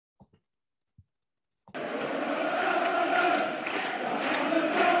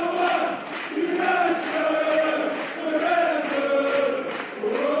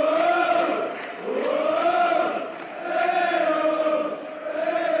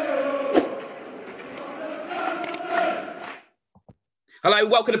Hello,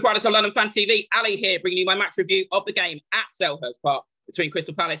 welcome to Pride of London Fan TV. Ali here, bringing you my match review of the game at Selhurst Park between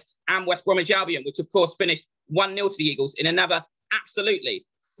Crystal Palace and West Bromwich Albion, which of course finished 1-0 to the Eagles in another absolutely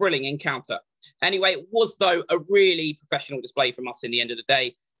thrilling encounter. Anyway, it was though a really professional display from us in the end of the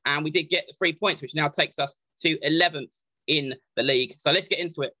day, and we did get the 3 points, which now takes us to 11th in the league. So let's get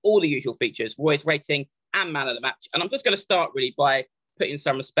into it. All the usual features, Roy's rating and man of the match. And I'm just going to start really by putting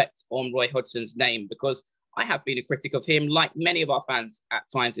some respect on Roy Hodgson's name, because I have been a critic of him, like many of our fans at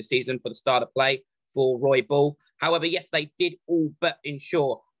times this season, for the start of play for Roy Ball. However, yes, they did all but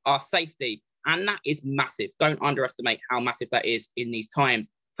ensure our safety, and that is massive. Don't underestimate how massive that is in these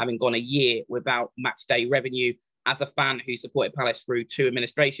times, having gone a year without match day revenue. As a fan who supported Palace through 2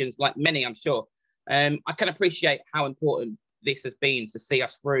 administrations, like many, I'm sure, I can appreciate how important this has been to see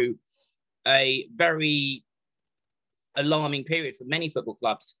us through a very alarming period for many football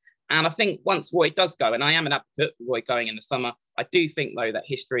clubs. And I think once Roy does go, and I am an advocate for Roy going in the summer, I do think, though, that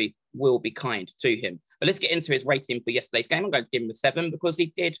history will be kind to him. But let's get into his rating for yesterday's game. I'm going to give him a 7 because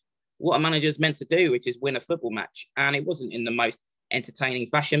he did what a manager's meant to do, which is win a football match. And it wasn't in the most entertaining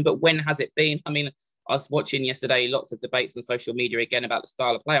fashion, but when has it been? I mean, I was watching yesterday lots of debates on social media again about the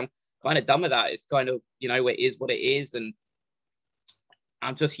style of play. I'm kind of done with that. It's kind of, you know, it is what it is, and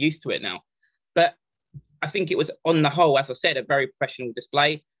I'm just used to it now. But I think it was, on the whole, as I said, a very professional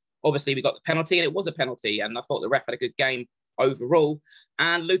display. Obviously, we got the penalty, and it was a penalty, and I thought the ref had a good game overall,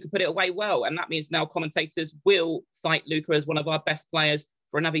 and Luca put it away well, and that means now commentators will cite Luca as one of our best players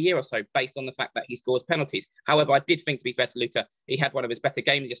for another year or so, based on the fact that he scores penalties. However, I did think, to be fair to Luca, he had one of his better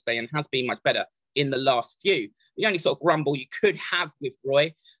games yesterday and has been much better in the last few. The only sort of grumble you could have with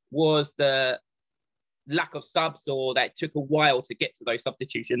Roy was the lack of subs, or that it took a while to get to those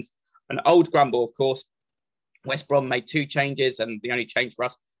substitutions. An old grumble, of course. West Brom made 2 changes, and the only change for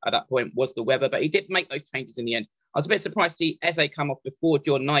us at that point was the weather, but he did make those changes in the end. I was a bit surprised to see Eze come off before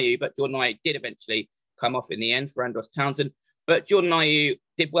Jordan Ayew, but Jordan Ayew did eventually come off in the end for Andros Townsend. But Jordan Ayew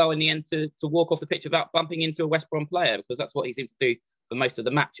did well in the end to walk off the pitch without bumping into a West Brom player, because that's what he seemed to do for most of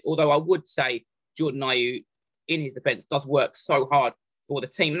the match. Although I would say Jordan Ayew, in his defence, does work so hard for the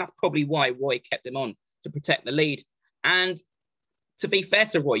team, and that's probably why Roy kept him on, to protect the lead. And to be fair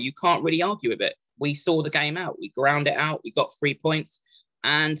to Roy, you can't really argue with it. We saw the game out. We ground it out. We got 3 points.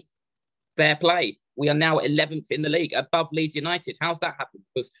 And fair play. We are now 11th in the league, above Leeds United. How's that happened?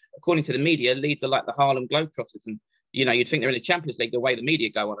 Because according to the media, Leeds are like the Harlem Globetrotters. And, you know, you'd think they're in the Champions League the way the media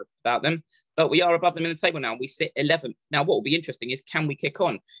go on about them. But we are above them in the table now, and we sit 11th. Now, what will be interesting is, can we kick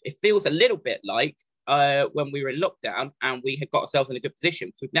on? It feels a little bit like when we were in lockdown and we had got ourselves in a good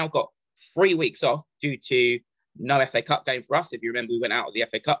position. So we've now got 3 weeks off due to no FA Cup game for us. If you remember, we went out of the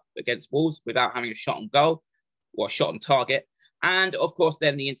FA Cup against Wolves without having a shot on goal or a shot on target. And of course,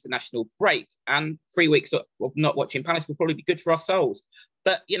 then the international break, and 3 weeks of not watching Palace will probably be good for our souls.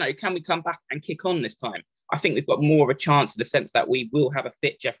 But, you know, can we come back and kick on this time? I think we've got more of a chance, in the sense that we will have a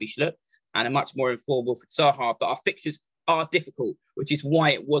fit Jeffrey Schlupp and a much more informed Wilfried Zaha, but our fixtures are difficult, which is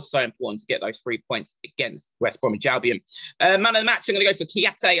why it was so important to get those 3 points against West Bromwich Albion. Man of the match, I'm going to go for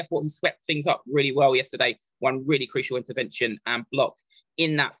Kiate. I thought he swept things up really well yesterday. One really crucial intervention and block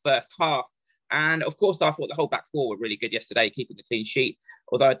in that first half. And of course, I thought the whole back four were really good yesterday, keeping the clean sheet,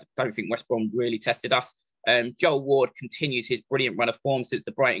 although I don't think West Brom really tested us. Joel Ward continues his brilliant run of form since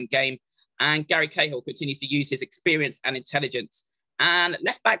the Brighton game. And Gary Cahill continues to use his experience and intelligence. And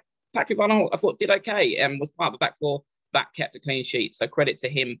left back Patrick Van Holt, I thought, did okay and was part of the back four that kept a clean sheet. So credit to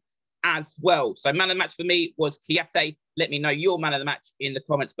him as well. So man of the match for me was Kiate. Let me know your man of the match in the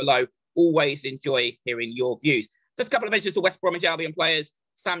comments below. Always enjoy hearing your views. Just a couple of mentions to West Bromwich Albion players.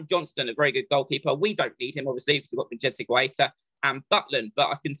 Sam Johnston, a very good goalkeeper. We don't need him, obviously, because we've got Vincenzo Guaita and Butland, but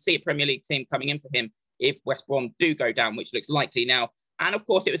I can see a Premier League team coming in for him if West Brom do go down, which looks likely now. And of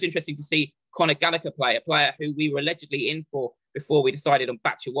course, it was interesting to see Conor Gallagher play, a player who we were allegedly in for before we decided on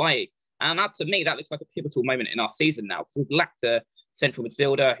Batshuayi. And that, to me, that looks like a pivotal moment in our season now, because we've lacked a central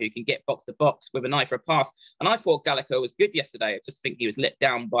midfielder who can get box to box with an eye for a pass. And I thought Gallagher was good yesterday. I just think he was let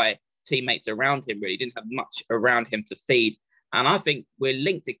down by teammates around him, really. Didn't have much around him to feed. And I think we're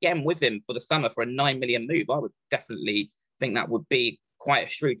linked again with him for the summer for a 9 million move. I would definitely think that would be quite a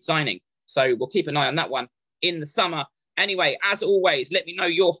shrewd signing. So we'll keep an eye on that one in the summer. Anyway, as always, let me know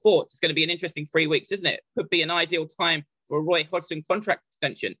your thoughts. It's going to be an interesting 3 weeks, isn't it? Could be an ideal time for a Roy Hodgson contract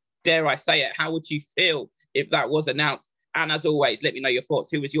extension. Dare I say it? How would you feel if that was announced? And as always, let me know your thoughts.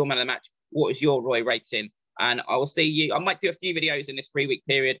 Who was your man of the match? What was your Roy rating? And I will see you. I might do a few videos in this 3 week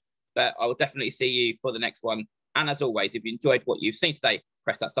period, but I will definitely see you for the next one. And as always, if you enjoyed what you've seen today,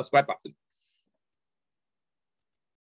 press that subscribe button.